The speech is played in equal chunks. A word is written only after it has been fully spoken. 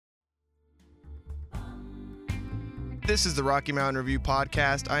This is the Rocky Mountain Review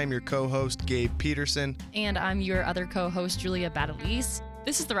Podcast. I am your co-host, Gabe Peterson. And I'm your other co-host, Julia Badalise.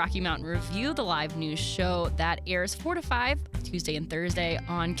 This is the Rocky Mountain Review, the live news show that airs 4 to 5, Tuesday and Thursday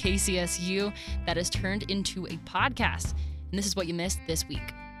on KCSU that is turned into a podcast. And this is what you missed this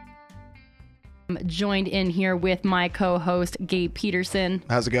week. I'm joined in here with my co-host, Gabe Peterson.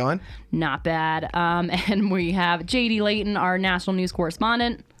 How's it going? Not bad. And we have JD Layton, our national news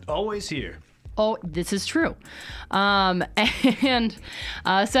correspondent. Always here. Oh, this is true. And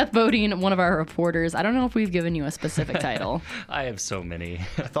Seth Bodine, one of our reporters. I don't know if we've given you a specific title. I have so many.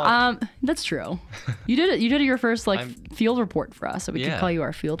 That's true. You did your first field report for us, so we could call you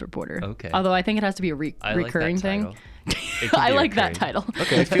our field reporter. Okay. Although I think it has to be a recurring thing. I like that title.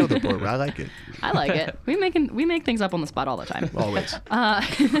 Okay, field reporter. I like it. I like it. We make things up on the spot all the time. Always.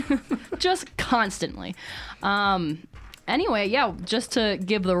 Just constantly. Anyway, just to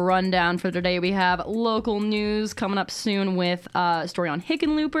give the rundown for today, we have local news coming up soon with a story on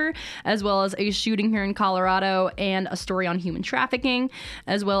Hickenlooper, as well as a shooting here in Colorado, and a story on human trafficking,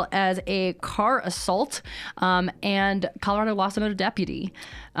 as well as a car assault, and Colorado lost another deputy.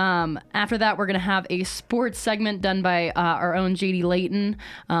 After that, we're going to have a sports segment done by our own JD Layton,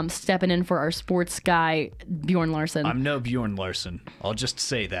 stepping in for our sports guy, Bjorn Larson. I'm no Bjorn Larson. I'll just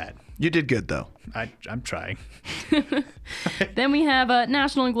say that. You did good, though. I'm trying. Then we have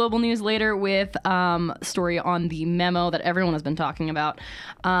national and global news later with story on the memo that everyone has been talking about,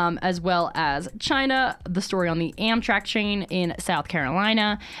 as well as China, the story on the Amtrak chain in South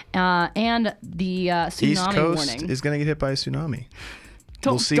Carolina, and the tsunami East Coast warning. is going to get hit by a tsunami.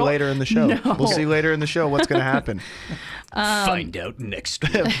 We'll see later in the show. No. We'll see later in the show what's going to happen. Find out next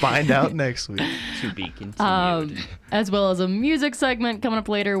week. Find out next week. To be continued. As well as a music segment coming up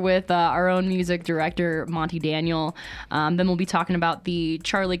later with our own music director, Monty Daniel. Then we'll be talking about the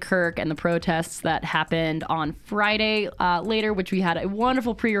Charlie Kirk and the protests that happened on Friday later, which we had a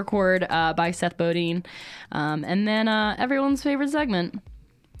wonderful pre-record by Seth Bodine. And then everyone's favorite segment.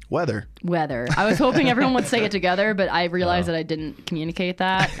 Weather. I was hoping everyone would say it together, but I realized that I didn't communicate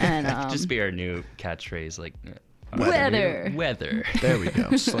that. And Just be our new catchphrase, like weather. There we go.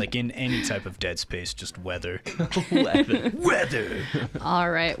 Just like in any type of dead space, just weather. Weather. All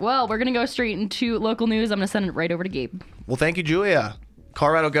right. Well, we're going to go straight into local news. I'm going to send it right over to Gabe. Well, thank you, Julia.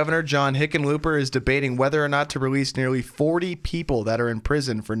 Colorado Governor John Hickenlooper is debating whether or not to release nearly 40 people that are in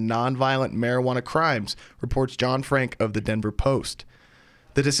prison for nonviolent marijuana crimes, reports John Frank of the Denver Post.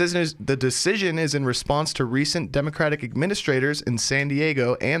 The decision is in response to recent Democratic administrators in San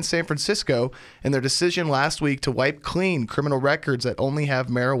Diego and San Francisco and their decision last week to wipe clean criminal records that only have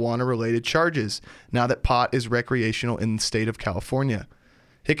marijuana-related charges, now that pot is recreational in the state of California.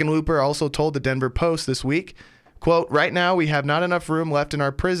 Hickenlooper also told the Denver Post this week, quote, "Right now we have not enough room left in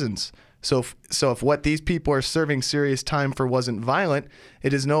our prisons. So if what these people are serving serious time for wasn't violent,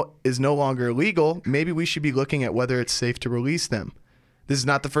 it is no longer illegal, maybe we should be looking at whether it's safe to release them." This is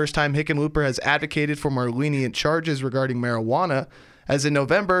not the first time Hickenlooper has advocated for more lenient charges regarding marijuana, as in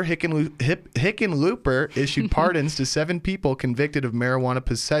November, Hickenlooper issued pardons to 7 people convicted of marijuana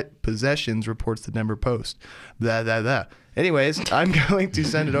possessions, reports the Denver Post. Blah, blah, blah. Anyways, I'm going to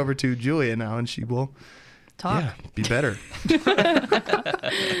send it over to Julia now, and she will Talk. be better.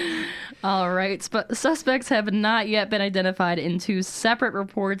 All right. Suspects have not yet been identified in 2 separate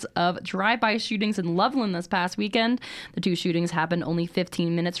reports of drive-by shootings in Loveland this past weekend. The 2 shootings happened only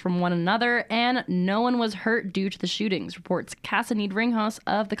 15 minutes from one another, and no one was hurt due to the shootings, reports Cassidy Ringhouse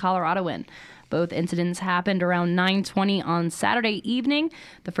of the Coloradoan. Both incidents happened around 9:20 on Saturday evening,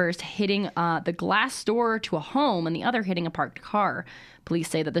 the first hitting the glass door to a home and the other hitting a parked car. Police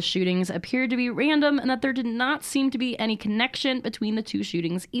say that the shootings appeared to be random and that there did not seem to be any connection between the 2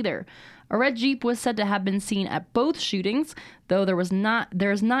 shootings either. A red Jeep was said to have been seen at both shootings, though there has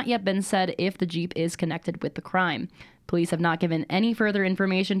not yet been said if the Jeep is connected with the crime. Police have not given any further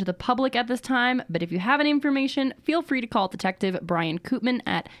information to the public at this time, but if you have any information, feel free to call Detective Brian Koopman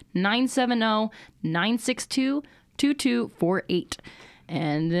at 970-962-2248.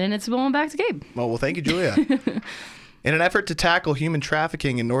 And then it's going back to Gabe. Well, thank you, Julia. In an effort to tackle human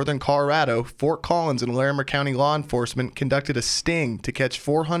trafficking in northern Colorado, Fort Collins and Larimer County law enforcement conducted a sting to catch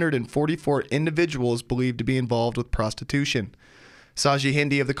 444 individuals believed to be involved with prostitution. Saji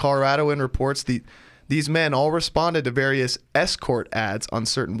Hindi of the Coloradoan reports these men all responded to various escort ads on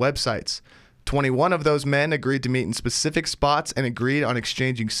certain websites. 21 of those men agreed to meet in specific spots and agreed on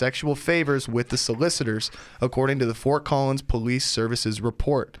exchanging sexual favors with the solicitors, according to the Fort Collins Police Services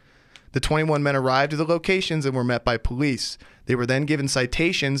report. The 21 men arrived at the locations and were met by police. They were then given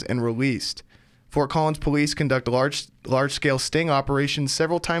citations and released. Fort Collins police conduct large-scale sting operations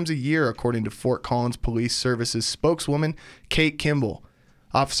several times a year, according to Fort Collins Police Services spokeswoman Kate Kimball.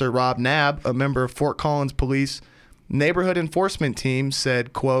 Officer Rob Knabb, a member of Fort Collins Police Neighborhood Enforcement Team,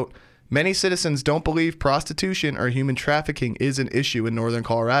 said, quote, "Many citizens don't believe prostitution or human trafficking is an issue in northern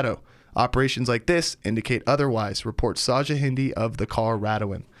Colorado. Operations like this indicate otherwise," reports Saja Hindi of the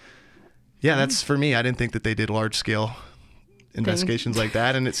Coloradoan. Yeah, that's for me. I didn't think that they did large-scale investigations like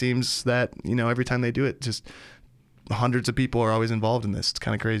that, and it seems that, every time they do it, just hundreds of people are always involved in this. It's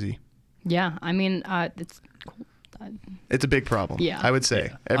kind of crazy. Yeah, I mean, It's a big problem. Yeah. I would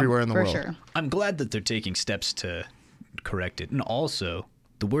say everywhere in the for world. sure. I'm glad that they're taking steps to correct it. And also,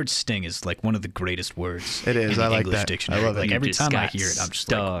 the word sting is like one of the greatest words It is. in the I like English that. dictionary. I love it. Like You every just time I got hear it, I'm just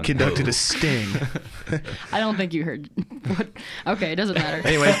stung. like, Conducted a sting. I don't think you heard. Okay, it doesn't matter.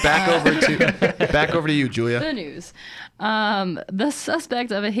 Anyways, back over to you, Julia. The news. The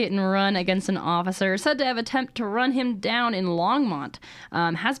suspect of a hit and run against an officer said to have attempted to run him down in Longmont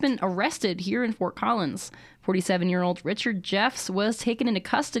has been arrested here in Fort Collins. 47-year-old Richard Jeffs was taken into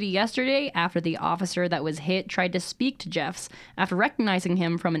custody yesterday after the officer that was hit tried to speak to Jeffs after recognizing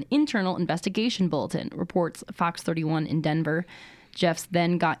him from an internal investigation bulletin, reports Fox 31 in Denver. Jeffs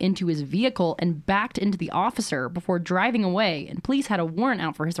then got into his vehicle and backed into the officer before driving away, and police had a warrant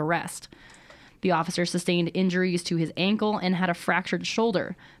out for his arrest. The officer sustained injuries to his ankle and had a fractured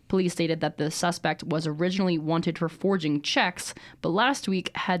shoulder. Police stated that the suspect was originally wanted for forging checks, but last week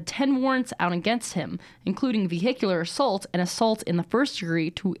had 10 warrants out against him, including vehicular assault and assault in the first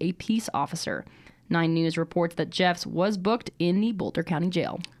degree to a peace officer. 9 News reports that Jeffs was booked in the Boulder County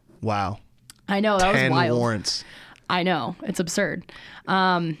Jail. Wow. I know, that was 10 wild. warrants. I know, it's absurd.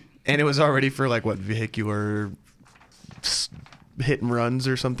 And it was already for vehicular hit and runs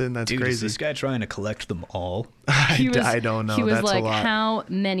or something? That's dude, is crazy. this guy trying to collect them all? I don't know. He was That's like, a lot. how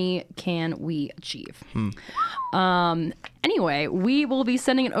many can we achieve? Anyway, we will be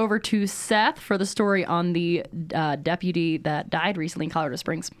sending it over to Seth for the story on the deputy that died recently in Colorado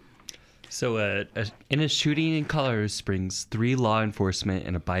Springs. So, in a shooting in Colorado Springs, 3 law enforcement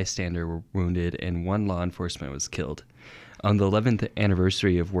and a bystander were wounded, and 1 law enforcement was killed. On the 11th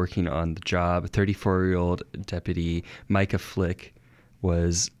anniversary of working on the job, 34-year-old Deputy Micah Flick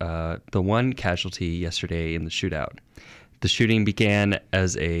was the one casualty yesterday in the shootout. The shooting began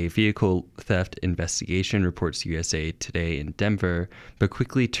as a vehicle theft investigation, reports USA Today in Denver, but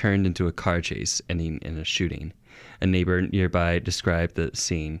quickly turned into a car chase, ending in a shooting. A neighbor nearby described the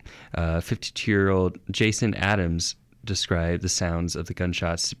scene. 52-year-old Jason Adams described the sounds of the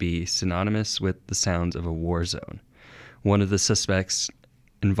gunshots to be synonymous with the sounds of a war zone. One of the suspects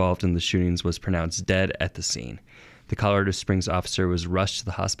involved in the shootings was pronounced dead at the scene. The Colorado Springs officer was rushed to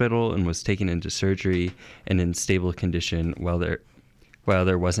the hospital and was taken into surgery and in stable condition while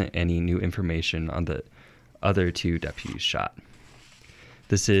there wasn't any new information on the other 2 deputies shot.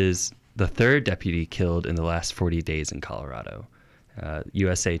 This is the 3rd deputy killed in the last 40 days in Colorado.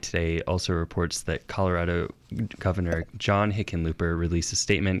 USA Today also reports that Colorado Governor John Hickenlooper released a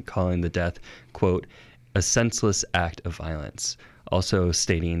statement calling the death, quote, a senseless act of violence, also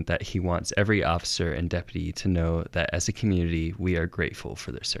stating that he wants every officer and deputy to know that as a community, we are grateful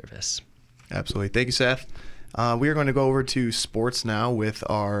for their service. Absolutely. Thank you, Seth. We are going to go over to sports now with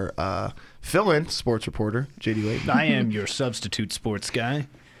our fill-in sports reporter, JD Layton. I am your substitute sports guy.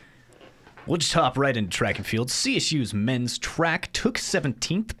 We'll just hop right into track and field. CSU's men's track took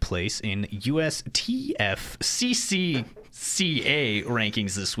 17th place in USTF CCCA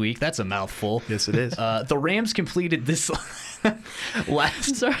rankings this week. That's a mouthful. Yes, it is. The Rams completed this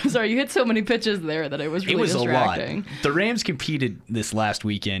last... Sorry, you hit so many pitches there that it was really distracting. A lot. The Rams competed this last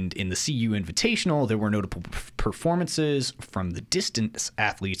weekend in the CU Invitational. There were notable performances from the distance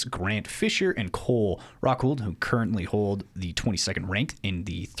athletes Grant Fisher and Cole Rockhold, who currently hold the 22nd rank in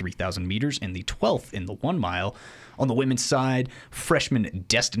the 3,000 meters and the 12th in the 1 mile. On the women's side, freshman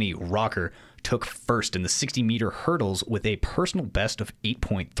Destiny Rocker took first in the 60-meter hurdles with a personal best of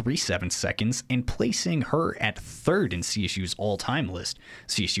 8.37 seconds and placing her at 3rd in CSU's all-time list.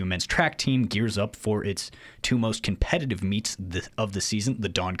 CSU men's track team gears up for its 2 most competitive meets of the season, the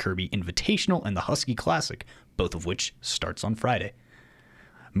Don Kirby Invitational and the Husky Classic, both of which starts on Friday.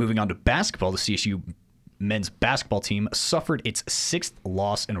 Moving on to basketball, the CSU men's basketball team suffered its 6th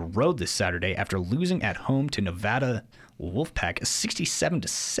loss in a row this Saturday after losing at home to Nevada Wolfpack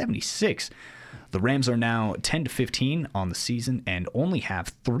 67-76. The Rams are now 10-15 on the season and only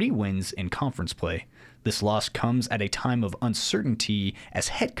have 3 wins in conference play. This loss comes at a time of uncertainty as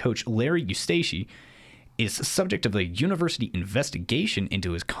head coach Larry Eustace is subject of a university investigation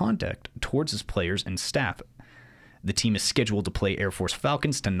into his conduct towards his players and staff. The team is scheduled to play Air Force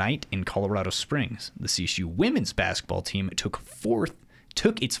Falcons tonight in Colorado Springs. The CSU women's basketball team took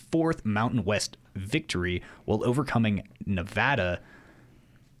its fourth Mountain West victory while overcoming Nevada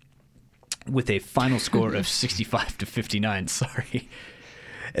with a final score of 65-59. Sorry.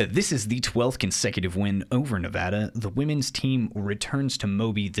 This is the 12th consecutive win over Nevada. The women's team returns to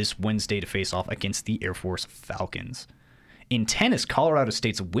Moby this Wednesday to face off against the Air Force Falcons. In tennis, Colorado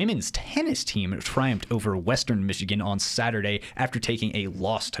State's women's tennis team triumphed over Western Michigan on Saturday after taking a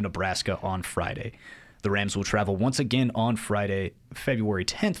loss to Nebraska on Friday. The Rams will travel once again on Friday, February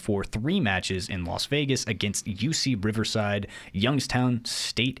 10th for 3 matches in Las Vegas against UC Riverside, Youngstown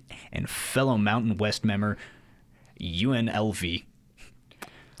State, and fellow Mountain West member UNLV.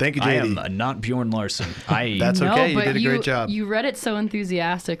 Thank you, I JD. am not Bjorn Larson. That's No, okay. You but did a great job. You read it so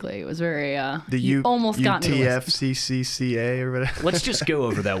enthutically. It was very. The almost got me to listen. UTFCCCA or whatever. Let's just go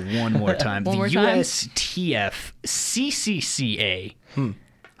over that one more time. One The more time? USTF CCCA.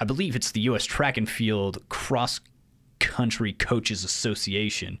 I believe it's the U.S. Track and Field Cross Country Coaches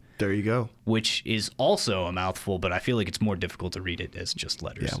Association, There you go. which is also a mouthful, but I feel like it's more difficult to read it as just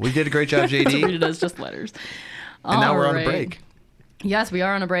letters. Yeah, we did a great job, To read JD. it as just letters. And now we're on a Alright. break. Yes, we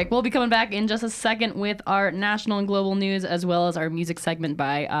are on a break. We'll be coming back in just a second with our national and global news, as well as our music segment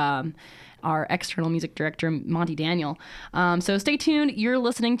by our external music director, Monty Daniel. So stay tuned. You're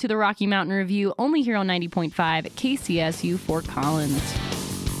listening to the Rocky Mountain Review only here on 90.5 KCSU Fort Collins.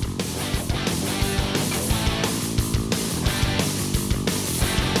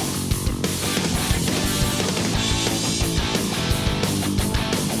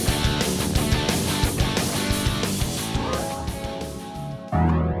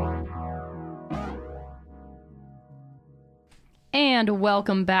 And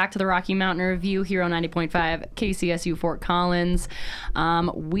welcome back to the Rocky Mountain Review here on 90.5 KCSU Fort Collins.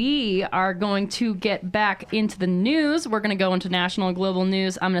 We are going to get back into the news. We're going to go into national and global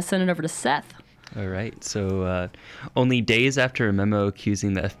news. I'm going to send it over to Seth. All right. So only days after a memo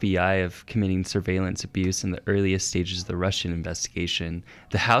accusing the FBI of committing surveillance abuse in the earliest stages of the Russian investigation,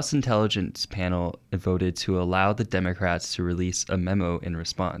 the House Intelligence Panel voted to allow the Democrats to release a memo in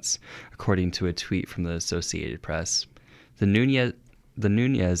response, according to a tweet from the Associated Press. The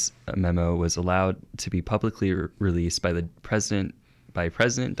Nunez memo was allowed to be publicly released by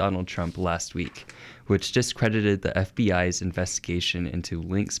President Donald Trump last week, which discredited the FBI's investigation into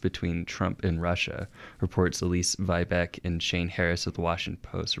links between Trump and Russia, reports Elise Viebeck and Shane Harris of the Washington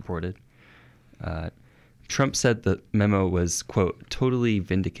Post reported. Trump said the memo was, quote, totally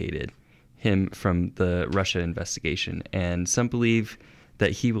vindicated him from the Russia investigation, and some believe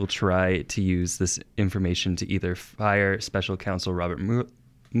that he will try to use this information to either fire Special Counsel Robert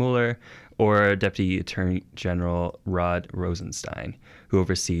Mueller or Deputy Attorney General Rod Rosenstein, who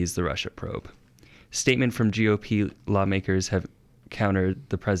oversees the Russia probe. Statement from GOP lawmakers have countered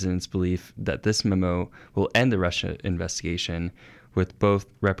the president's belief that this memo will end the Russia investigation, with both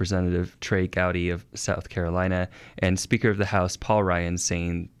Representative Trey Gowdy of South Carolina and Speaker of the House Paul Ryan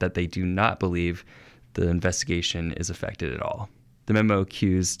saying that they do not believe the investigation is affected at all. The memo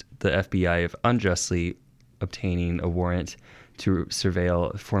accused the FBI of unjustly obtaining a warrant to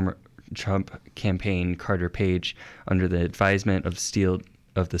surveil former Trump campaign Carter Page under the advisement of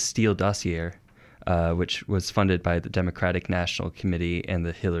the Steele dossier, which was funded by the Democratic National Committee and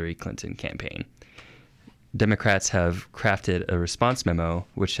the Hillary Clinton campaign. Democrats have crafted a response memo,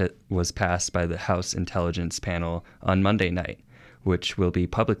 which was passed by the House Intelligence Panel on Monday night, which will be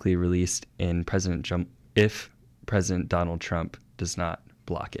publicly released if President Donald Trump does not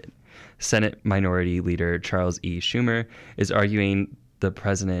block it. Senate Minority Leader Charles E. Schumer is urging the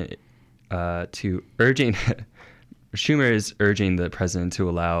president to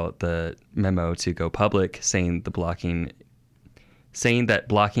allow the memo to go public, saying that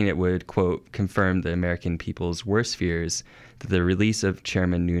blocking it would, quote, confirm the American people's worst fears that the release of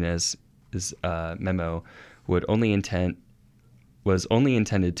Chairman Nunes's memo was only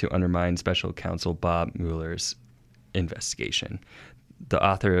intended to undermine Special Counsel Bob Mueller's investigation. The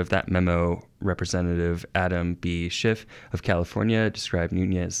author of that memo, Representative Adam B. Schiff of California, described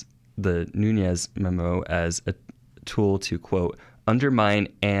the Nunez memo as a tool to, quote, undermine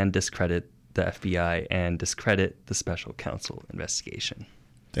and discredit the FBI and discredit the special counsel investigation.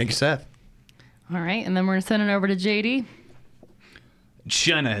 Thank you, Seth. All right, and then we're going to send it over to JD.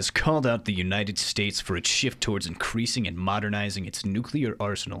 China has called out the United States for its shift towards increasing and modernizing its nuclear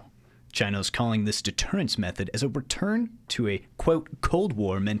arsenal. China is calling this deterrence method as a return to a, quote, Cold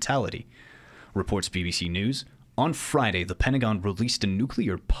War mentality, reports BBC News. On Friday, the Pentagon released a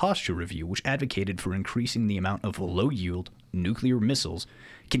nuclear posture review which advocated for increasing the amount of low-yield nuclear missiles,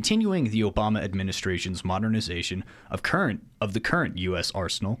 continuing the Obama administration's modernization of the current U.S.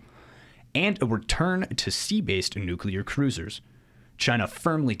 arsenal, and a return to sea-based nuclear cruisers. China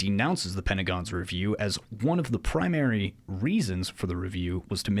firmly denounces the Pentagon's review as one of the primary reasons for the review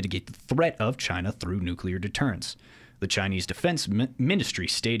was to mitigate the threat of China through nuclear deterrence. The Chinese Defense Ministry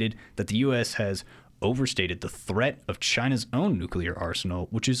stated that the U.S. has overstated the threat of China's own nuclear arsenal,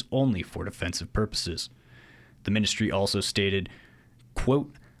 which is only for defensive purposes. The ministry also stated,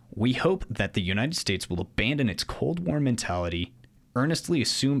 quote, "We hope that the United States will abandon its Cold War mentality, earnestly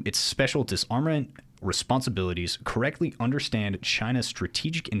assume its special disarmament responsibilities, correctly understand China's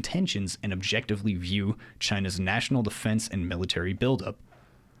strategic intentions, and objectively view China's national defense and military buildup."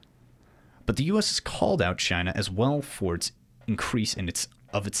 But the U.S. has called out China as well for its increase in its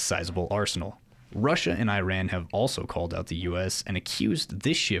sizable arsenal. Russia and Iran have also called out the U.S. and accused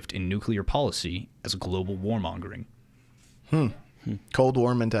this shift in nuclear policy as global warmongering. Cold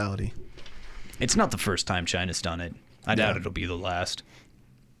War mentality. It's not the first time China's done it. I doubt it'll be the last.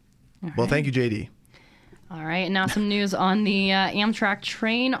 Well, thank you, JD. All right, now some news on the Amtrak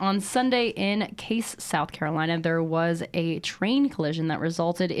train. On Sunday in Case, South Carolina, there was a train collision that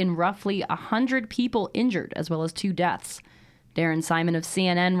resulted in roughly 100 people injured, as well as 2 deaths. Darren Simon of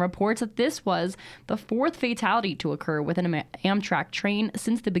CNN reports that this was the 4th fatality to occur with an Amtrak train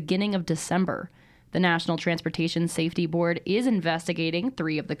since the beginning of December. The National Transportation Safety Board is investigating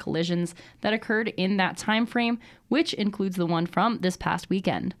 3 of the collisions that occurred in that time frame, which includes the one from this past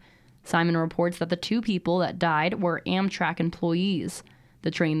weekend. Simon reports that the 2 people that died were Amtrak employees.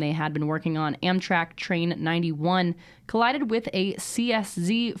 The train they had been working on, Amtrak Train 91, collided with a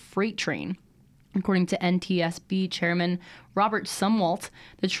CSZ freight train. According to NTSB Chairman Robert Sumwalt,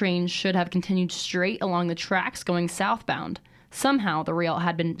 the train should have continued straight along the tracks going southbound. Somehow, the rail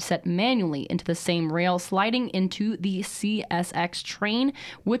had been set manually into the same rail, sliding into the CSX train,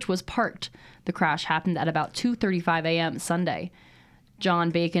 which was parked. The crash happened at about 2:35 a.m. Sunday.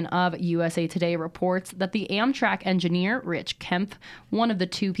 John Bacon of USA Today reports that the Amtrak engineer, Rich Kempf, one of the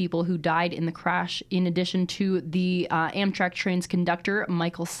 2 people who died in the crash, in addition to the Amtrak train's conductor,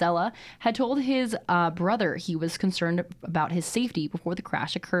 Michael Sella, had told his brother he was concerned about his safety before the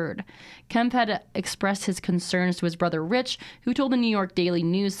crash occurred. Kempf had expressed his concerns to his brother Rich, who told the New York Daily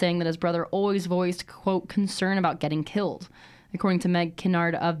News, saying that his brother always voiced, quote, concern about getting killed. According to Meg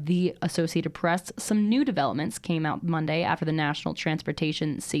Kinnard of the Associated Press, some new developments came out Monday after the National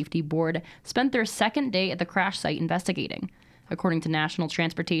Transportation Safety Board spent their 2nd day at the crash site investigating. According to National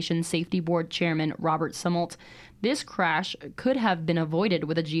Transportation Safety Board Chairman Robert Sumwalt, this crash could have been avoided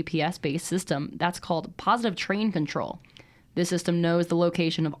with a GPS-based system that's called Positive Train Control. This system knows the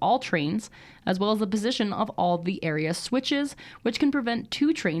location of all trains, as well as the position of all the area switches, which can prevent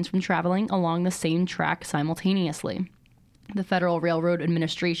 2 trains from traveling along the same track simultaneously. The Federal Railroad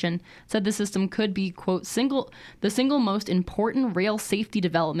Administration said the system could be, quote, the single most important rail safety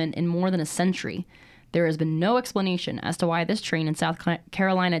development in more than a century. There has been no explanation as to why this train in South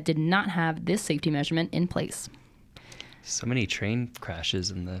Carolina did not have this safety measurement in place. So many train crashes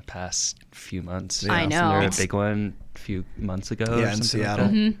in the past few months. I know. Wasn't there a big one a few months ago? Yeah, or in something Seattle.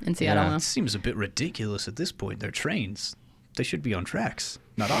 Like that? In Seattle. Yeah. It seems a bit ridiculous at this point. They're trains. They should be on tracks,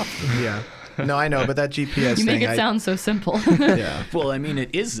 not off them. Yeah. No, I know, but that GPS You thing. make it sound so simple. Yeah. Well, I mean,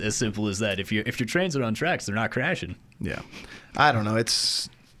 it is as simple as that. If your trains are on tracks, they're not crashing. Yeah. I don't know. It's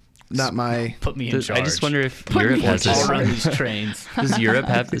not my. Put me in charge. I just wonder if Europe has I'll this. run these trains. Does Europe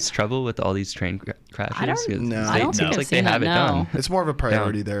have this trouble with all these train crashes? I don't- 'Cause No. I don't it think seems I've like they seen have that, it no. done. It's more of a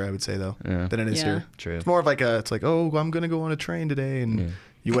priority there, I would say, though, Yeah. than it is Yeah. here. True. It's more of like it's like, oh, I'm going to go on a train today. And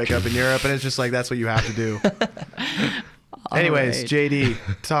you wake up in Europe and it's just like, that's what you have to do. Anyways, right. JD,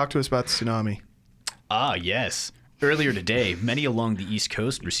 talk to us about the tsunami. Ah, yes. Earlier today, many along the East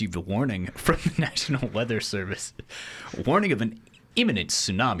Coast received a warning from the National Weather Service. A warning of an imminent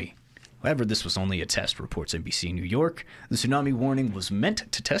tsunami. However, this was only a test, reports NBC New York. The tsunami warning was meant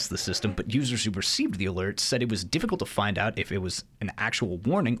to test the system, but users who received the alert said it was difficult to find out if it was an actual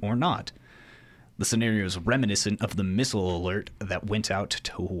warning or not. The scenario is reminiscent of the missile alert that went out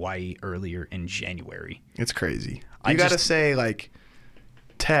to Hawaii earlier in January. It's crazy. I You got to just- say, like,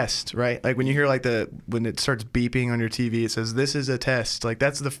 test, right? Like when you hear like when it starts beeping on your TV, it says this is a test. Like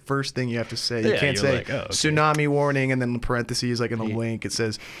that's the first thing you have to say. You Yeah, can't you're say like, oh, okay. tsunami warning and then in parentheses like in the link it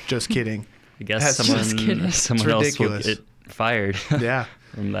says just kidding. I guess That's just kidding. someone It's else will ridiculous. get fired. Yeah.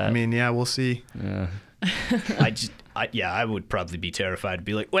 From that. I mean, yeah, we'll see. Yeah. I would probably be terrified to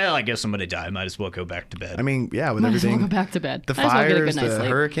be like, well, I guess I'm gonna die. Might as well go back to bed. I mean, yeah, with Might as well everything, go back to bed. the Might as well get a fires, good night's the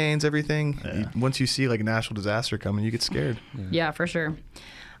sleep. hurricanes, everything. Once you see like a natural disaster coming, you get scared. Yeah, for sure.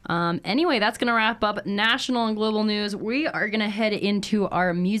 Anyway, that's going to wrap up national and global news. We are going to head into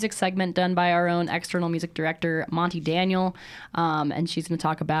our music segment done by our own external music director, Monty Daniel. And she's going to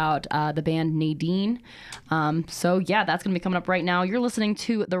talk about the band Nadine. So, yeah, that's going to be coming up right now. You're listening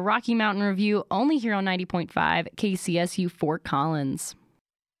to the Rocky Mountain Review only here on 90.5 KCSU Fort Collins.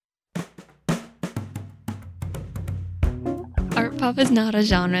 Art pop is not a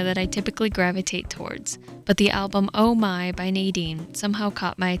genre that I typically gravitate towards, but the album Oh My by Nadine somehow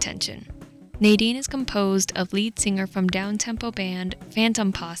caught my attention. Nadine is composed of lead singer from downtempo band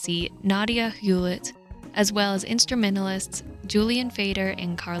Phantom Posse, Nadia Hewlett, as well as instrumentalists Julian Fader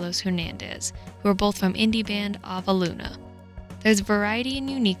and Carlos Hernandez, who are both from indie band Ava Luna. There's variety and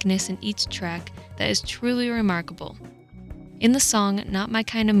uniqueness in each track that is truly remarkable. In the song Not My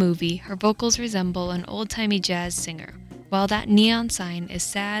Kind of Movie, her vocals resemble an old-timey jazz singer, while that neon sign is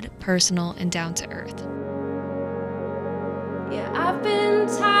sad, personal, and down to earth. Yeah, I've been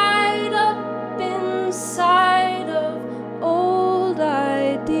tied up inside of old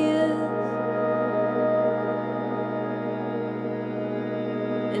ideas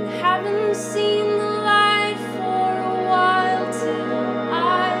and haven't seen the light for a while till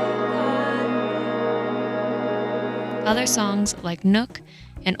I got. Other songs like Nook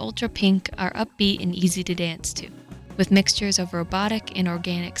and Ultra Pink are upbeat and easy to dance to, with mixtures of robotic and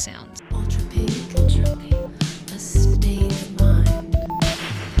organic sounds. Ultra pink, a state of mind.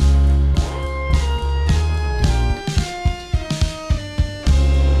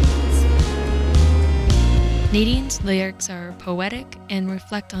 Nadine's lyrics are poetic and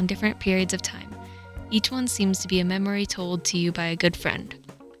reflect on different periods of time. Each one seems to be a memory told to you by a good friend.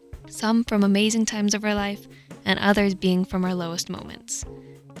 Some from amazing times of our life, and others being from our lowest moments.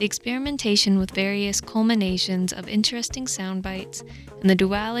 The experimentation with various culminations of interesting sound bites and the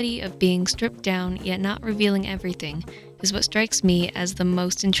duality of being stripped down yet not revealing everything is what strikes me as the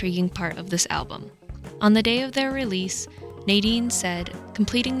most intriguing part of this album. On the day of their release, Nadine said,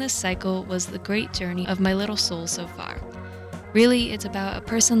 "Completing this cycle was the great journey of my little soul so far. Really, it's about a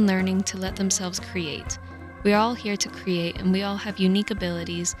person learning to let themselves create. We are all here to create, and we all have unique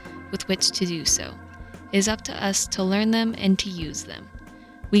abilities with which to do so. It is up to us to learn them and to use them.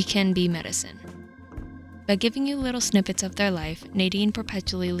 We can be medicine." By giving you little snippets of their life, Nadine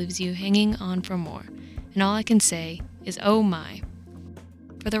perpetually leaves you hanging on for more. And all I can say is, oh my.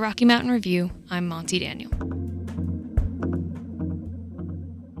 For the Rocky Mountain Review, I'm Monty Daniel.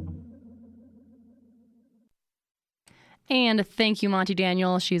 And thank you, Monty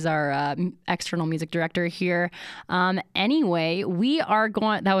Daniel. She's our external music director here. Anyway, we are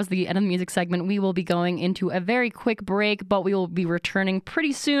going, that was the end of the music segment. We will be going into a very quick break, but we will be returning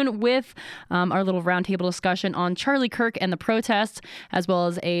pretty soon with our little roundtable discussion on Charlie Kirk and the protests, as well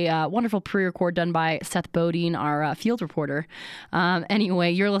as a wonderful pre-record done by Seth Bodine, our field reporter.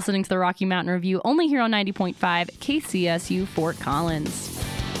 Anyway, you're listening to the Rocky Mountain Review only here on 90.5 KCSU Fort Collins.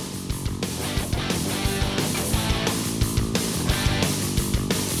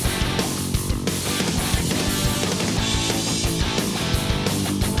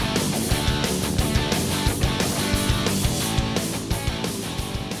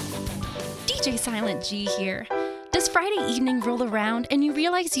 Silent G here. Does Friday evening roll around and you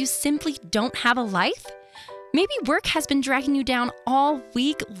realize you simply don't have a life? Maybe work has been dragging you down all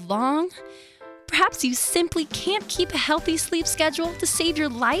week long? Perhaps you simply can't keep a healthy sleep schedule to save your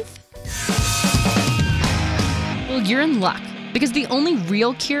life? Well, you're in luck, because the only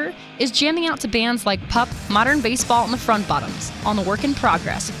real cure is jamming out to bands like Pup, Modern Baseball, and the Front Bottoms on The Work in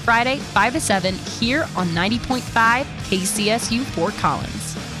Progress, Friday, 5 to 7, here on 90.5 KCSU Fort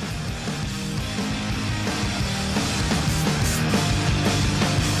Collins.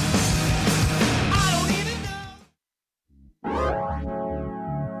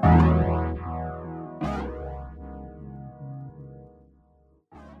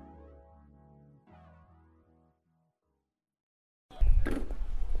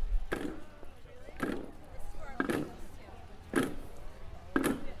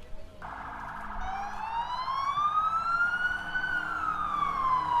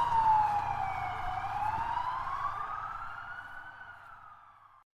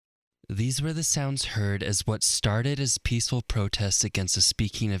 These were the sounds heard as what started as peaceful protests against a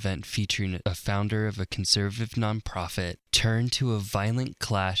speaking event featuring a founder of a conservative nonprofit turned to a violent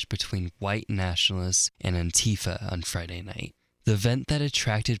clash between white nationalists and Antifa on Friday night. The event that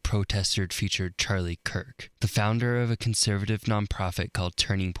attracted protesters featured Charlie Kirk, the founder of a conservative nonprofit called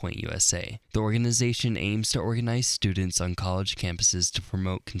Turning Point USA. The organization aims to organize students on college campuses to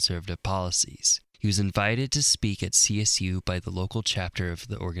promote conservative policies. He was invited to speak at CSU by the local chapter of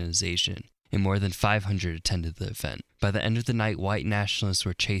the organization, and more than 500 attended the event. By the end of the night, white nationalists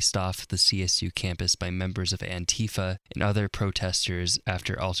were chased off the CSU campus by members of Antifa and other protesters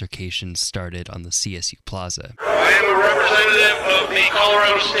after altercations started on the CSU Plaza. I am a representative of the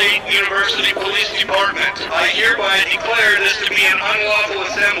Colorado State University Police Department. I hereby declare this to be an unlawful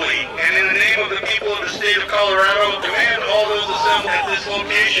assembly, and in the name of the people of the state of Colorado, command all those assembled at this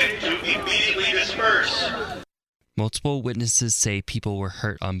location to immediately disperse. Multiple witnesses say people were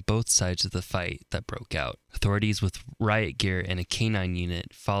hurt on both sides of the fight that broke out. Authorities with riot gear and a canine unit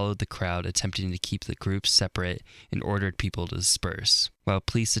followed the crowd, attempting to keep the groups separate and ordered people to disperse. While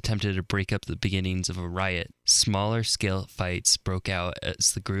police attempted to break up the beginnings of a riot, smaller scale fights broke out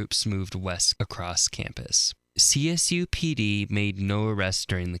as the groups moved west across campus. CSU PD made no arrests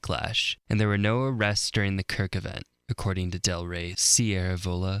during the clash, and there were no arrests during the Kirk event, according to Del Rey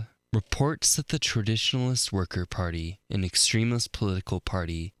Sierra-Vola. Reports that the Traditionalist Worker Party, an extremist political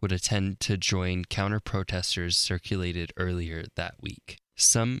party, would attend to join counter-protesters circulated earlier that week.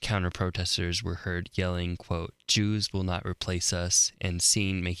 Some counter-protesters were heard yelling, quote, "Jews will not replace us," and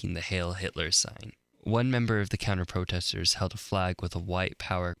seen making the Hail Hitler sign. One member of the counter-protesters held a flag with a white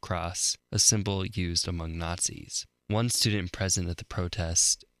power cross, a symbol used among Nazis. One student present at the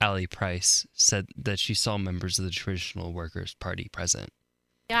protest, Allie Price, said that she saw members of the Traditional Workers Party present.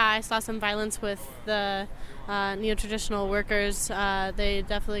 Yeah, I saw some violence with the neo-traditional workers. They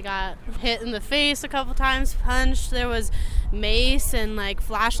definitely got hit in the face a couple times, punched. There was mace and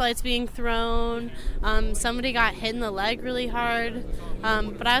flashlights being thrown. Somebody got hit in the leg really hard.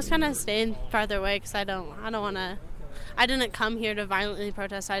 But I was kind of staying farther away because I don't want to. I didn't come here to violently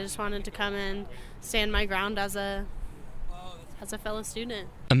protest. I just wanted to come and stand my ground as a fellow student.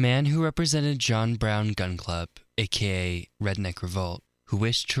 A man who represented John Brown Gun Club, aka Redneck Revolt, who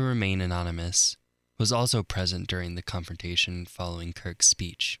wished to remain anonymous, was also present during the confrontation following Kirk's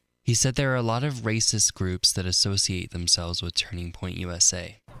speech. He said there are a lot of racist groups that associate themselves with Turning Point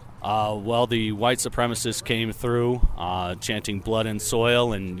USA. Well, the white supremacists came through chanting blood and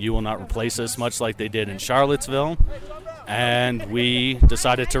soil and "you will not replace us," much like they did in Charlottesville, and we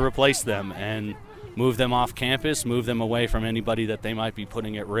decided to replace them and move them off campus, move them away from anybody that they might be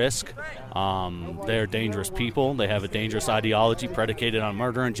putting at risk. They're dangerous people. They have a dangerous ideology predicated on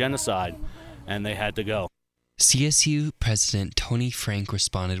murder and genocide, and they had to go. CSU President Tony Frank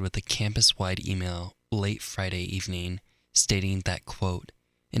responded with a campus-wide email late Friday evening stating that, quote,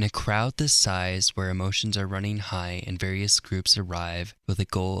 "In a crowd this size where emotions are running high and various groups arrive with a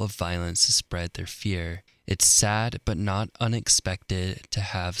goal of violence to spread their fear, it's sad but not unexpected to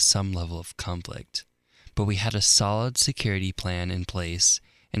have some level of conflict. But we had a solid security plan in place,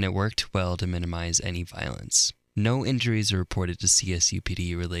 and it worked well to minimize any violence. No injuries are reported to CSU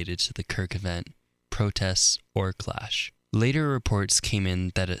PD related to the Kirk event, protests, or clash." Later reports came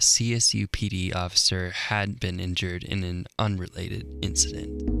in that a CSU PD officer had been injured in an unrelated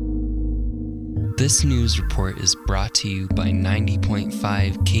incident. This news report is brought to you by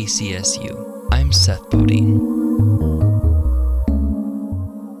 90.5 KCSU. I'm Seth Bodine.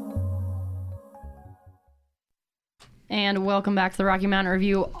 And welcome back to the Rocky Mountain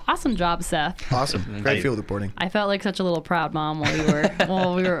Review. Awesome job, Seth. Awesome. Great field reporting. I felt like such a little proud mom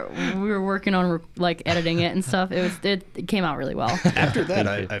while we were working on editing it and stuff. It came out really well. After that,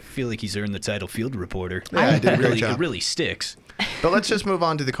 I feel like he's earned the title field reporter. Yeah, I did a great job. It really sticks. But let's just move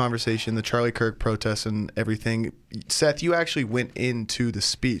on to the conversation, the Charlie Kirk protests and everything. Seth, you actually went into the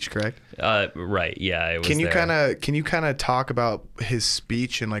speech, correct? Right. Yeah. I was Can you there. kind of talk about his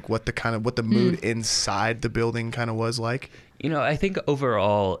speech and what the mood inside the building kind of was like? I think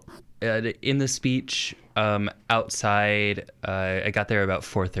overall, in the speech, outside, I got there about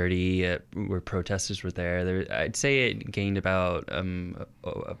 4:30, where protesters were there. I'd say it gained about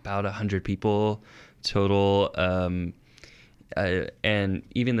 100 people total. And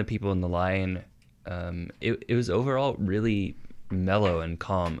even the people in the line, it was overall really mellow and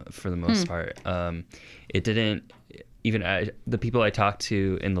calm for the most part. It didn't even the people I talked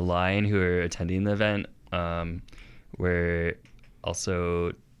to in the line who were attending the event were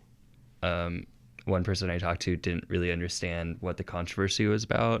also one person I talked to didn't really understand what the controversy was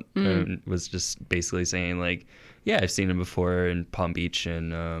about and was just basically saying yeah, I've seen him before in Palm Beach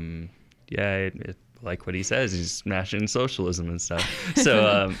and I like what he says. He's smashing socialism and stuff.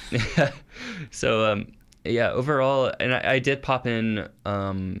 So, overall, and I did pop in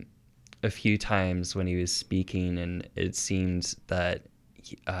a few times when he was speaking, and it seemed that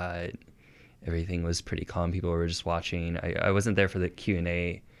everything was pretty calm. People were just watching. I wasn't there for the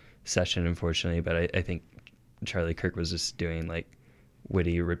Q&A session, unfortunately, but I think Charlie Kirk was just doing like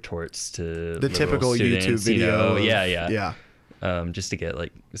witty retorts to the typical students, YouTube video. Yeah. Just to get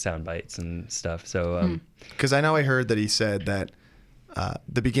like sound bites and stuff. So, because I know I heard that he said that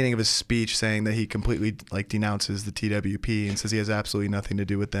the beginning of his speech saying that he completely like denounces the TWP and says he has absolutely nothing to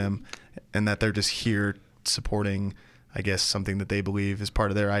do with them, and that they're just here supporting, I guess, something that they believe is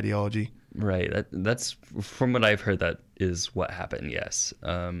part of their ideology. Right. That's from what I've heard. That is what happened. Yes.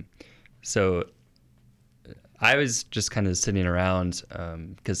 So I was just kind of sitting around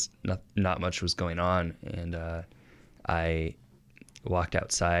because not much was going on, and I walked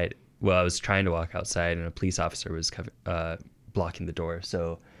outside. Well, I was trying to walk outside, and a police officer was blocking the door.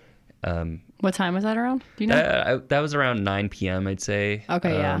 So, what time was that around? Do you know? That was around 9 p.m. I'd say.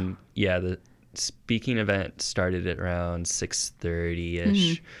 Okay. Yeah. The speaking event started at around 6:30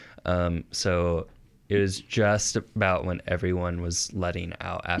 ish. So it was just about when everyone was letting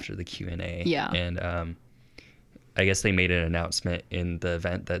out after the Q&A. Yeah. And I guess they made an announcement in the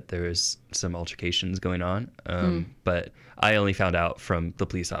event that there was some altercations going on. But I only found out from the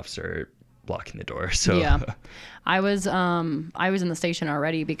police officer blocking the door. So yeah, I was in the station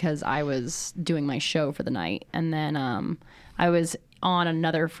already because I was doing my show for the night, and then I was on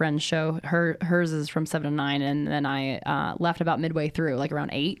another friend's show. Hers is from 7 to 9, and then I left about midway through, like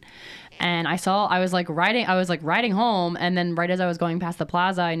around 8. And I was riding home, and then right as I was going past the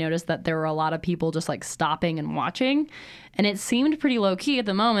plaza, I noticed that there were a lot of people just like stopping and watching, and it seemed pretty low key at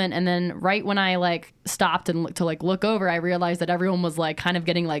the moment. And then right when I like stopped and look over, I realized that everyone was like kind of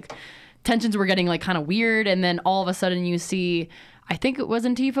getting like tensions were getting like kind of weird. And then all of a sudden you see, I think it was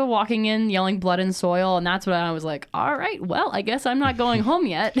Antifa walking in yelling blood and soil, and that's when I was like, all right, well, I guess I'm not going home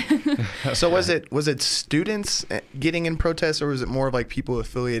yet. So was it students getting in protests, or was it more of like people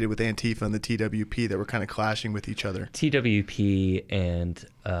affiliated with Antifa and the TWP that were kind of clashing with each other? TWP and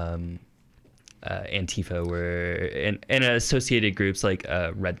Antifa were and associated groups like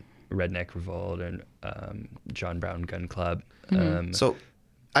Redneck Revolt and John Brown Gun Club. So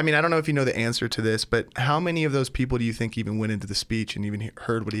I mean, I don't know if you know the answer to this, but how many of those people do you think even went into the speech and even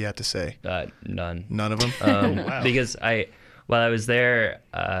heard what he had to say? None. None of them? Wow. Because while I was there,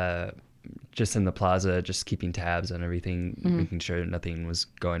 just in the plaza, just keeping tabs on everything, making sure nothing was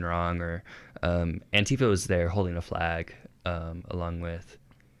going wrong, or Antifa was there holding a flag along with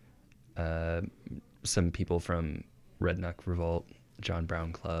some people from Redneck Revolt, John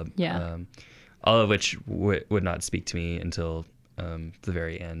Brown Club. Yeah. All of which would not speak to me until the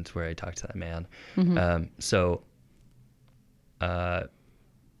very end, where I talked to that man.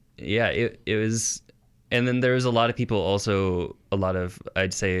 It was, and then there was a lot of people also,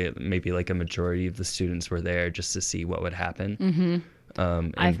 I'd say maybe like a majority of the students were there just to see what would happen,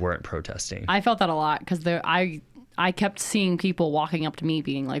 and weren't protesting. I felt that a lot because I kept seeing people walking up to me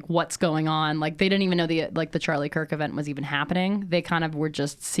being like, what's going on? Like, they didn't even know the Charlie Kirk event was even happening. They kind of were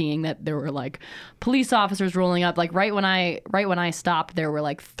just seeing that there were like police officers rolling up. Like right when I stopped, there were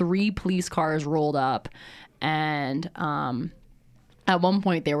like 3 police cars rolled up. And at one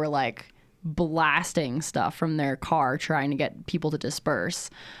point they were like blasting stuff from their car, trying to get people to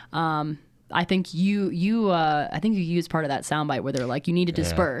disperse. I think you used part of that soundbite where they're like, you need to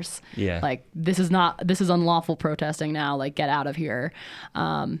disperse. Yeah. Like, this is unlawful protesting now. Like, get out of here.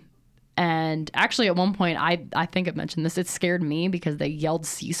 And actually at one point, I think I mentioned this, it scared me because they yelled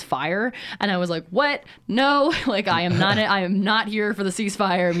ceasefire. And I was like, what? No, like I am not here for the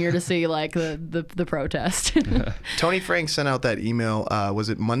ceasefire. I'm here to see like the protest. Tony Frank sent out that email. Was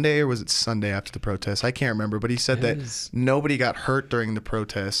it Monday or was it Sunday after the protest? I can't remember, but he said that nobody got hurt during the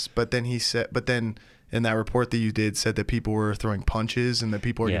protests. But then in that report that you did, said that people were throwing punches and that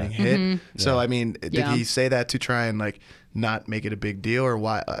people were getting hit. So I mean, did he say that to try and like not make it a big deal, or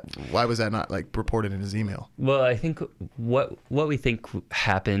why was that not like reported in his email? Well, I think what we think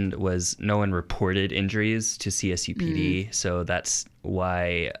happened was no one reported injuries to CSUPD, so that's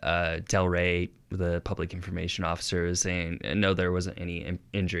why Del Rey, the public information officer, is saying no, there wasn't any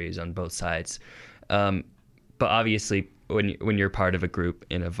injuries on both sides. But obviously, when you're part of a group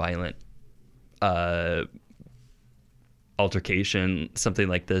in a violent altercation, something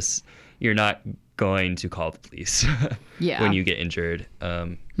like this, you're not going to call the police when you get injured.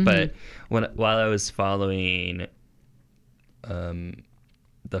 But while I was following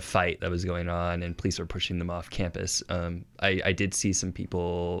the fight that was going on and police were pushing them off campus, I did see some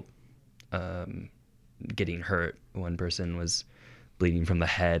people getting hurt. One person was bleeding from the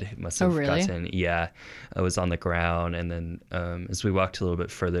head. It must have really? gotten, yeah, I was on the ground. And then as we walked a little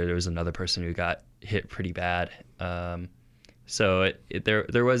bit further, there was another person who got hit pretty bad. So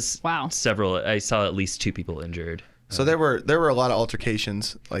there was several. I saw at least 2 people injured. So there were a lot of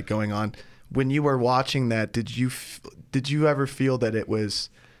altercations like going on. When you were watching that, did you ever feel that it was,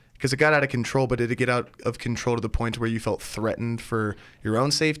 because it got out of control, but did it get out of control to the point where you felt threatened for your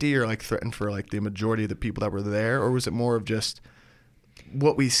own safety, or like threatened for like the majority of the people that were there, or was it more of just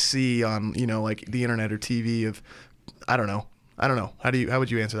what we see on, you know, like the internet or TV of, I don't know. How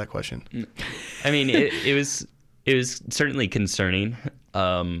would you answer that question? I mean, it was certainly concerning.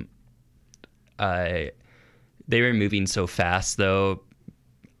 They were moving so fast though,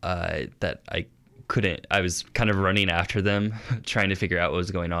 that I was kind of running after them, trying to figure out what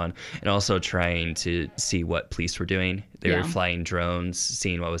was going on, and also trying to see what police were doing. They were flying drones,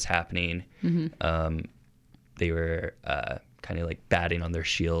 seeing what was happening. Mm-hmm. They were kind of like batting on their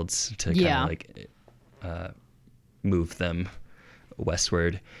shields to kind of like move them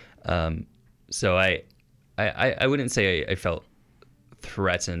westward. So I wouldn't say I felt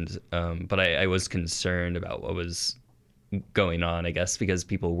threatened, but I was concerned about what was going on, I guess, because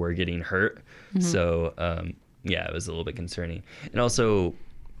people were getting hurt. Mm-hmm. So it was a little bit concerning. And also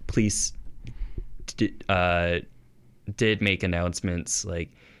police did make announcements like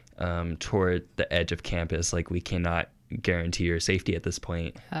toward the edge of campus, like we cannot guarantee your safety at this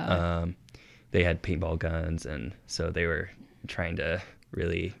point. They had paintball guns, and so they were trying to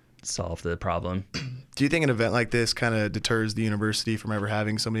really solve the problem. Do you think an event like this kind of deters the university from ever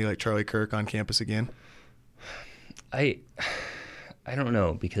having somebody like Charlie Kirk on campus again? I don't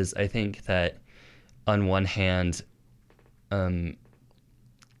know, because I think that on one hand, we're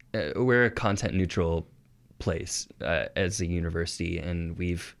a content neutral place as a university, and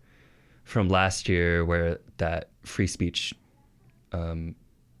we've, from last year where that free speech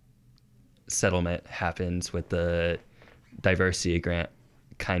settlement happens with the diversity grant,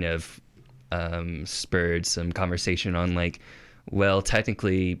 kind of spurred some conversation on like, well,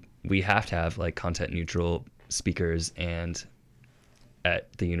 technically we have to have like content neutral speakers and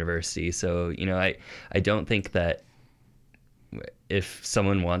at the university. So, you know, I don't think that if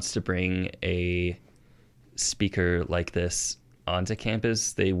someone wants to bring a speaker like this onto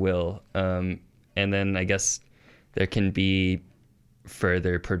campus, they will. And then I guess there can be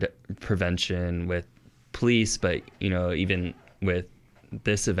further prevention with police, but, you know, even with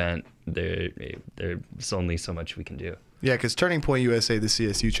this event, there's only so much we can do. Yeah, because Turning Point USA, the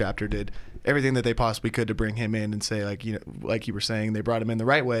CSU chapter, did everything that they possibly could to bring him in and say, like, you know, like you were saying, they brought him in the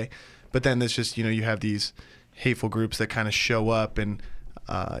right way. But then there's just, you know, you have these hateful groups that kind of show up, and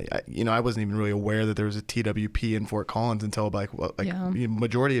I wasn't even really aware that there was a TWP in Fort Collins until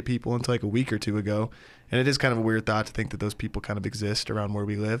majority of people until like a week or two ago. And it is kind of a weird thought to think that those people kind of exist around where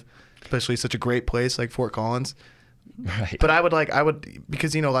we live, especially such a great place like Fort Collins. Right. But I would,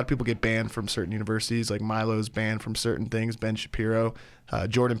 because, you know, a lot of people get banned from certain universities, like Milo's banned from certain things, Ben Shapiro,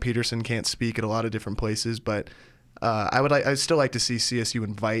 Jordan Peterson can't speak at a lot of different places. But I'd still like to see CSU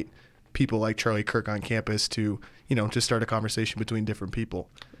invite people like Charlie Kirk on campus to, you know, to start a conversation between different people.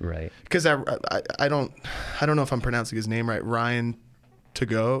 Right. Because I don't know if I'm pronouncing his name right. Ryan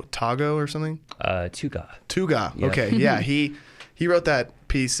Tago or something? Tuga. Yeah. Okay. Yeah. He wrote that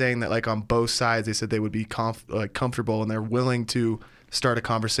piece saying that, like, on both sides, they said they would be comfortable and they're willing to start a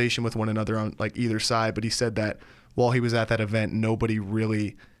conversation with one another on like either side. But he said that while he was at that event, nobody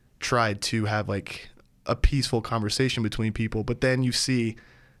really tried to have like a peaceful conversation between people. But then you see,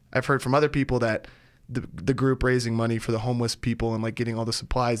 I've heard from other people that the group raising money for the homeless people and like getting all the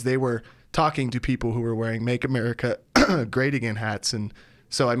supplies, they were talking to people who were wearing Make America Great Again hats. And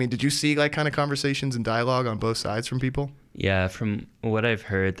so, I mean, did you see like kind of conversations and dialogue on both sides from people? Yeah, from what I've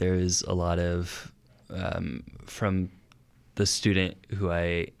heard, there's a lot of, from the student who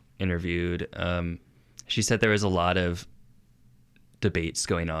I interviewed, she said there was a lot of debates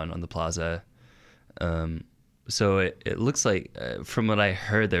going on the plaza. So it looks like, from what I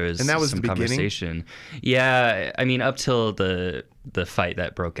heard, there was, and that was some the conversation. Yeah, I mean, up till the fight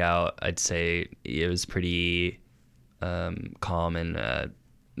that broke out, I'd say it was pretty calm and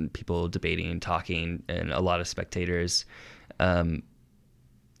people debating, talking, and a lot of spectators. And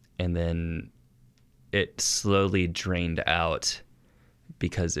then it slowly drained out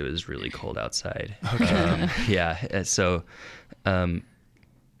because it was really cold outside. Okay. Yeah. So I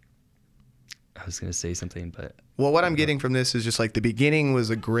was going to say something, but... Well, what I'm getting from this is just like the beginning was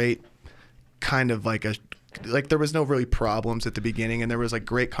a great kind of like there was no really problems at the beginning, and there was like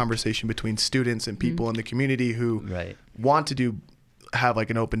great conversation between students and people in the community who want to have like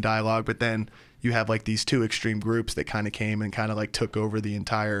an open dialogue. But then you have like these two extreme groups that kind of came and kind of like took over the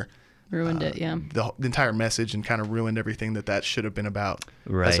entire Ruined it, yeah. the entire message and kind of ruined everything that should have been about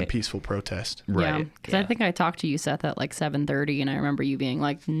as a peaceful protest. Yeah, because I think I talked to you, Seth, at like 7:30, and I remember you being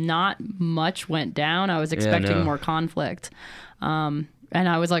like, not much went down. I was expecting more conflict. And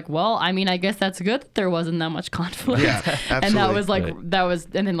I was like, well, I mean, I guess that's good that there wasn't that much conflict. Yeah, absolutely. And that was like,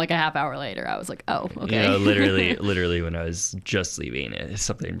 and then like a half hour later, I was like, oh, okay. You know, literally when I was just leaving,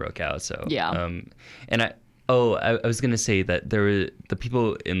 something broke out. So, yeah. And I was going to say that there were the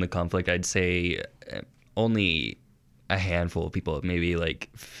people in the conflict, I'd say only a handful of people, maybe like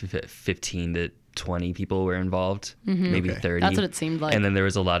 15 to 20 people were involved, maybe 30. That's what it seemed like. And then there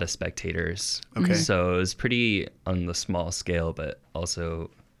was a lot of spectators. Okay. So it was pretty on the small scale, but also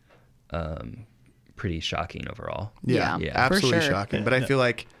pretty shocking overall. Yeah, absolutely for sure. shocking. But I feel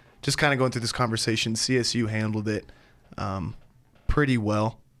like just kind of going through this conversation, CSU handled it pretty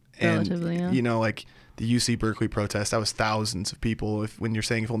well. Relatively, and, yeah. you know, like the UC Berkeley protest, that was thousands of people. When you're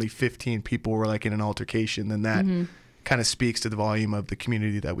saying if only 15 people were like in an altercation, then that kind of speaks to the volume of the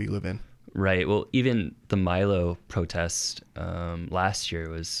community that we live in. Right. Well, even the Milo protest last year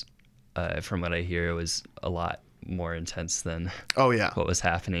was, from what I hear, it was a lot more intense than what was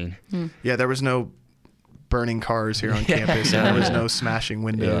happening. Yeah, there was no burning cars here on campus, and there was no smashing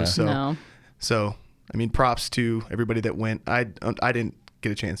windows. No. So I mean, props to everybody that went. I didn't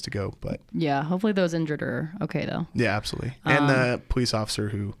get a chance to go, but yeah, hopefully those injured are okay though. Yeah, absolutely. And the police officer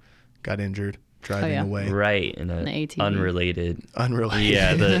who got injured driving away. Right, in an unrelated.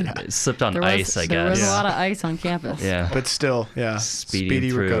 Yeah, slipped on ice, I guess. There was a lot of ice on campus. Yeah. But still, yeah,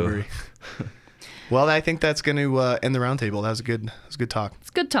 speedy through. recovery. Well, I think that's going to end the roundtable. That was a good talk. It's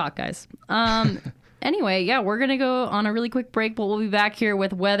good talk, guys. Anyway, yeah, we're going to go on a really quick break, but we'll be back here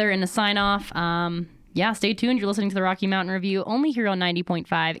with weather and a sign-off. Yeah, stay tuned. You're listening to the Rocky Mountain Review, only here on 90.5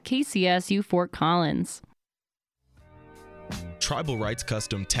 KCSU Fort Collins. Tribal Rights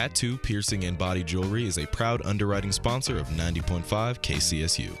Custom Tattoo, Piercing, and Body Jewelry is a proud underwriting sponsor of 90.5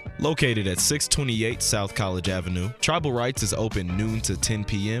 KCSU. Located at 628 South College Avenue, Tribal Rights is open noon to 10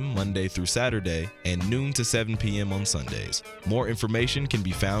 p.m. Monday through Saturday and noon to 7 p.m. on Sundays. More information can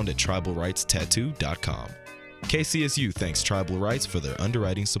be found at tribalrightstattoo.com. KCSU thanks Tribal Rights for their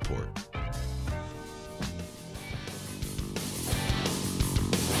underwriting support.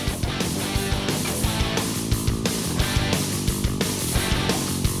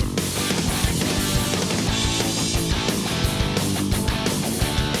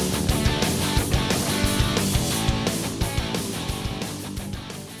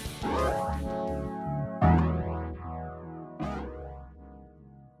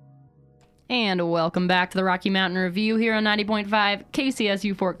 And welcome back to the Rocky Mountain Review here on 90.5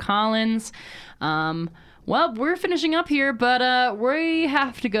 KCSU Fort Collins. Well, we're finishing up here, but we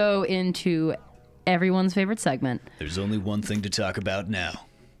have to go into everyone's favorite segment. There's only one thing to talk about now,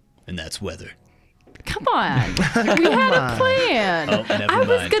 and that's weather. Come on. We had a plan. Oh, never I was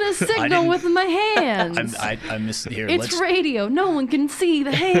mind. going to signal with my hands. I missed here. It's radio. No one can see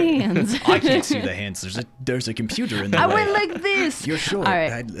the hands. I can't see the hands. There's a computer in the way. I went like this. You're short. All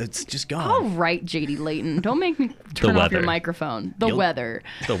right. It's just gone. All right, JD Layton. Don't make me turn off your microphone. The weather.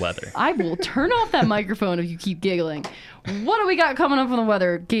 I will turn off that microphone if you keep giggling. What do we got coming up on the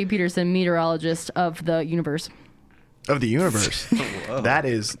weather? Gabe Peterson, meteorologist of the universe. Of the universe. That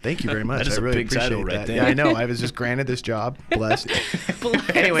is, thank you very much. That is I really a big title appreciate right that. there. Yeah, I know. I was just granted this job. Bless.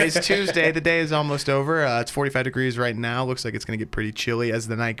 Anyways, Tuesday, the day is almost over. It's 45 degrees right now. Looks like it's going to get pretty chilly as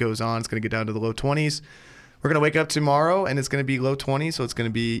the night goes on. It's going to get down to the low 20s. We're going to wake up tomorrow and it's going to be low 20s. So it's going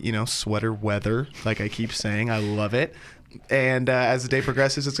to be, sweater weather, like I keep saying. I love it. And as the day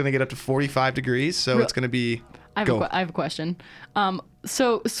progresses, it's going to get up to 45 degrees. So it's going to be... I have a question.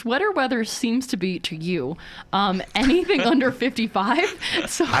 So sweater weather seems to be to you anything under 55.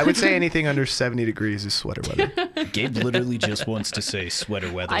 So I would say anything under 70 degrees is sweater weather. Gabe literally just wants to say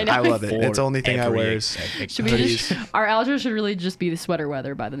sweater weather. I know. I love it. It's the only thing I wear is hoodies. Our outro should really just be the sweater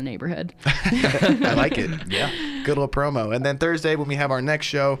weather by the neighborhood. I like it. Yeah. Good little promo. And then Thursday, when we have our next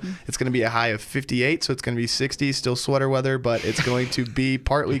show, it's going to be a high of 58. So it's going to be 60, still sweater weather, but it's going to be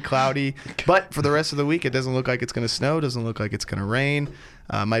partly cloudy. But for the rest of the week, it doesn't look like it's going to snow. Doesn't look like it's going to rain.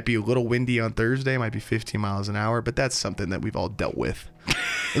 Might be a little windy on Thursday. Might be 15 miles an hour. But that's something that we've all dealt with.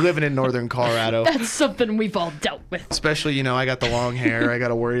 Living in northern Colorado. That's something we've all dealt with. Especially, I got the long hair. I got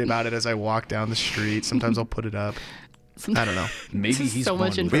to worry about it as I walk down the street. Sometimes I'll put it up. I don't know. Maybe he's so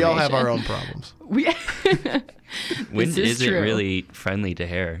much We all have our own problems. Wind isn't really friendly to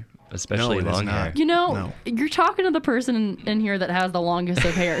hair, especially long hair. You're talking to the person in here that has the longest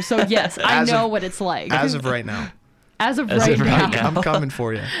of hair. So yes, I know what it's like. As of right now. As of right now. I'm coming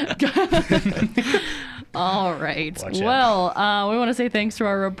for you. All right. Watch out. Well, we want to say thanks to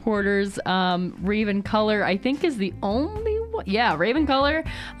our reporters. Raven Color, I think, is the only one. Yeah, Raven Color.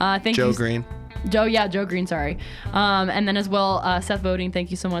 Thank you. Joe Green. Joe Green, sorry. And then as well, Seth Voting,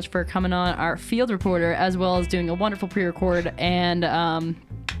 thank you so much for coming on, our field reporter, as well as doing a wonderful pre-record. And I'm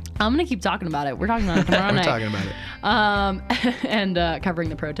going to keep talking about it. We're talking about it tomorrow night. We're talking about it. And covering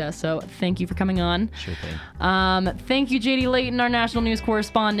the protest. So thank you for coming on. Sure thing. Thank you, JD Layton, our national news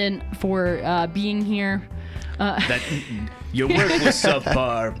correspondent, for being here. Your work was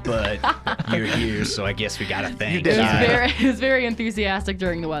subpar, but you're here, so I guess we gotta thank you. It was very enthusiastic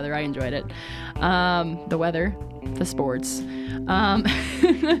during the weather. I enjoyed it. The weather, the sports.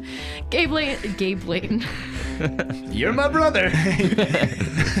 Gabe Layton. You're my brother.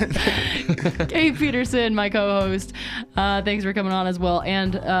 Gabe Peterson, my co-host. Thanks for coming on as well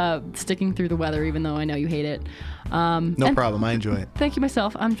and sticking through the weather, even though I know you hate it. No problem. I enjoy it. Thank you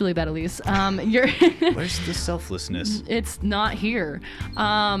myself. I'm Julie Betelise. Where's the selflessness? It's not here.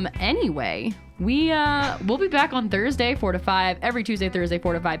 Anyway, we'll be back on Thursday, 4 to 5. Every Tuesday, Thursday,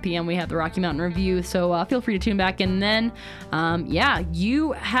 4 to 5 p.m. We have the Rocky Mountain Review. So feel free to tune back in then.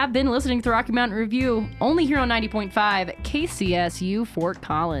 You have been listening to the Rocky Mountain Review only here on 90.5 KCSU Fort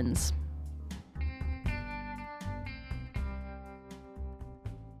Collins.